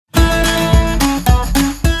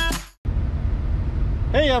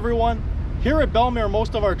Hey everyone! Here at Belmare,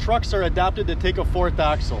 most of our trucks are adapted to take a fourth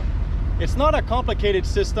axle. It's not a complicated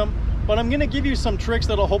system, but I'm going to give you some tricks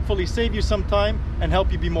that'll hopefully save you some time and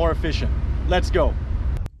help you be more efficient. Let's go!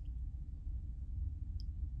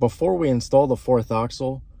 Before we install the fourth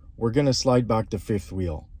axle, we're going to slide back the fifth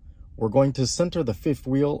wheel. We're going to center the fifth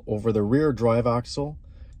wheel over the rear drive axle.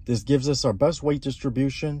 This gives us our best weight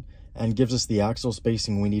distribution and gives us the axle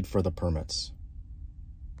spacing we need for the permits.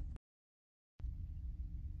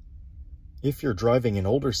 If you're driving an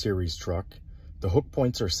older series truck, the hook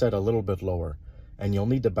points are set a little bit lower, and you'll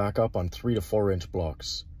need to back up on 3 to 4 inch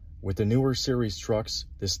blocks. With the newer series trucks,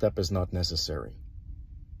 this step is not necessary.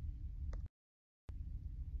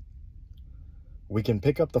 We can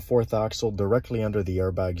pick up the fourth axle directly under the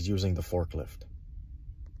airbags using the forklift.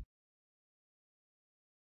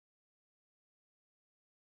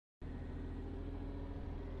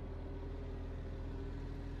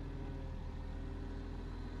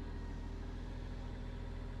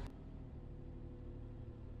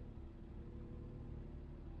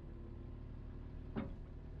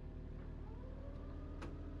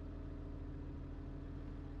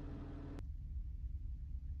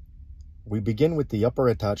 We begin with the upper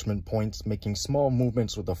attachment points, making small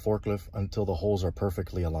movements with the forklift until the holes are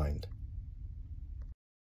perfectly aligned.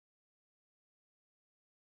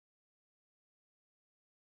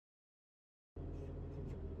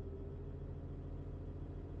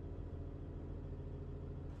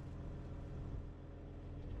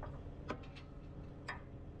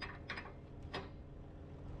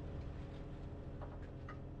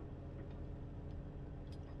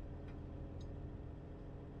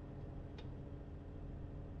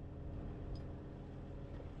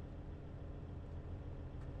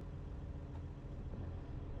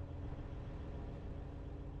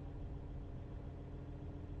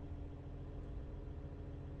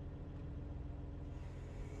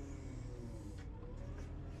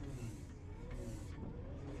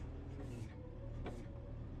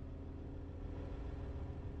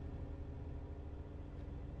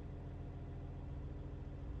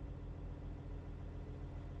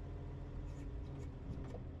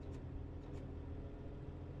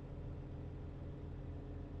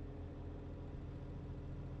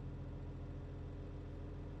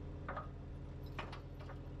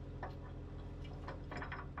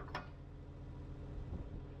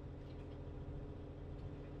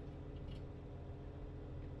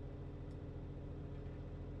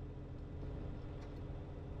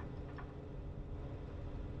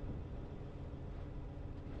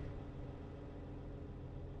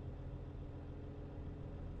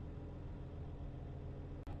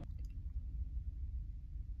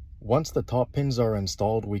 Once the top pins are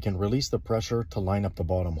installed, we can release the pressure to line up the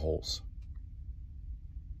bottom holes.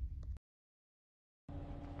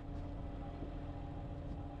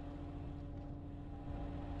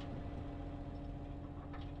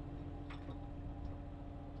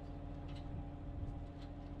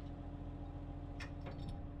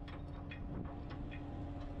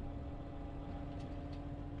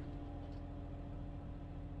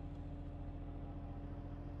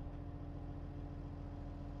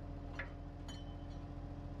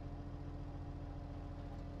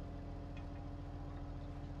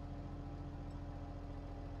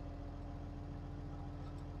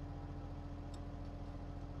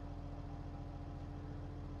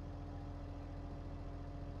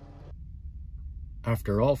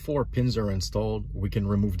 After all 4 pins are installed, we can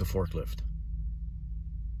remove the forklift.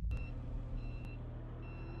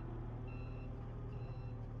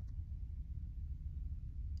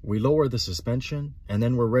 We lower the suspension, and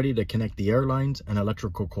then we're ready to connect the air lines and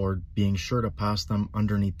electrical cord, being sure to pass them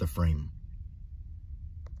underneath the frame.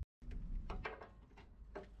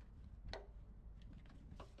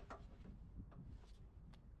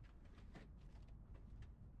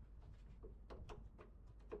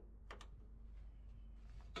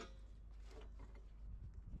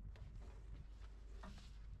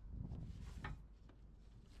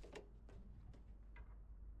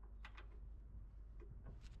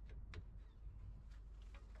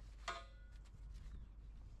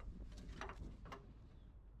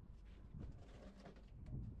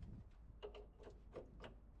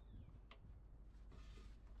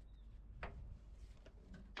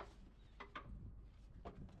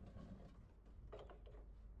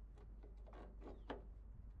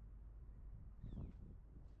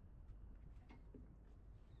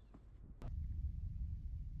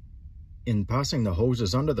 In passing the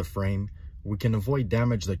hoses under the frame, we can avoid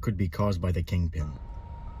damage that could be caused by the kingpin.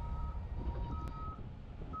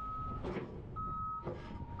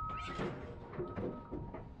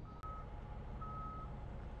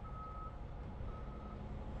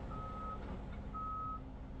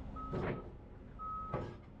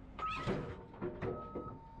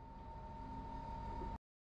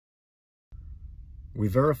 We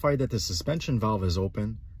verify that the suspension valve is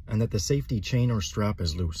open and that the safety chain or strap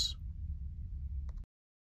is loose.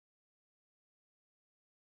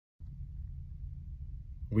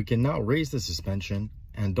 We can now raise the suspension,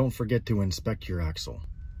 and don't forget to inspect your axle.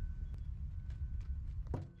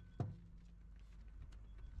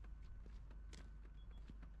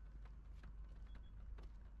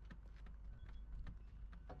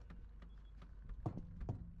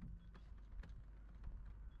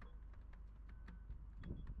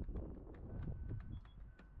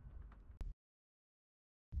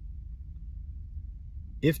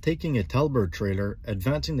 If taking a Talbert trailer,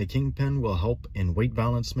 advancing the Kingpin will help in weight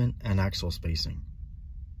balancement and axle spacing.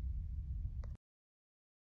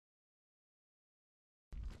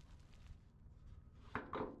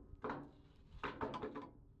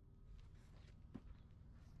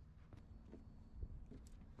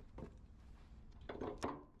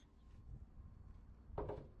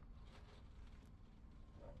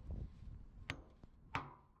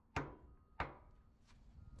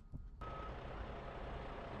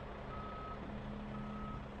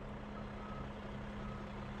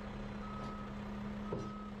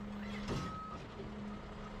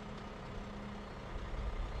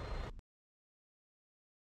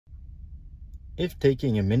 If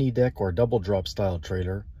taking a mini deck or double drop style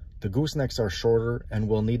trailer, the goosenecks are shorter and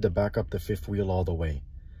we'll need to back up the fifth wheel all the way.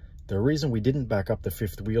 The reason we didn't back up the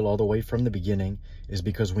fifth wheel all the way from the beginning is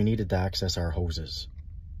because we needed to access our hoses.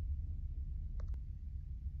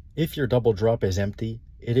 If your double drop is empty,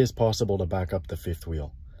 it is possible to back up the fifth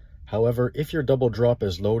wheel. However, if your double drop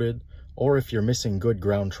is loaded, or if you're missing good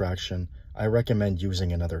ground traction, I recommend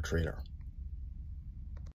using another trailer.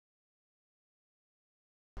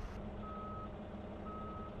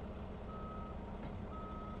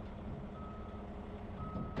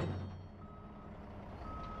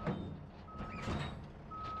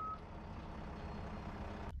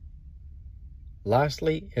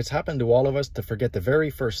 Lastly, it's happened to all of us to forget the very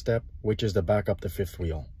first step, which is to back up the fifth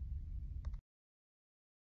wheel.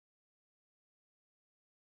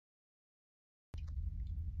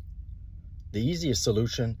 The easiest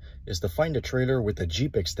solution is to find a trailer with a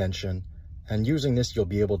Jeep extension, and using this you'll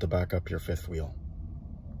be able to back up your fifth wheel.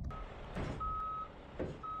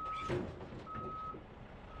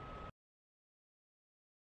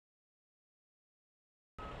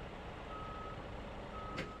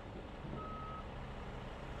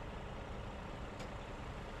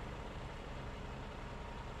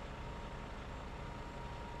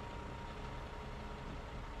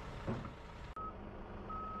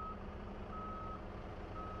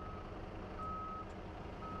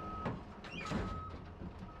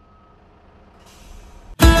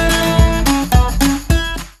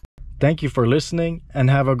 Thank you for listening and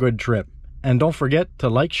have a good trip. And don't forget to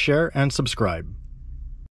like, share, and subscribe.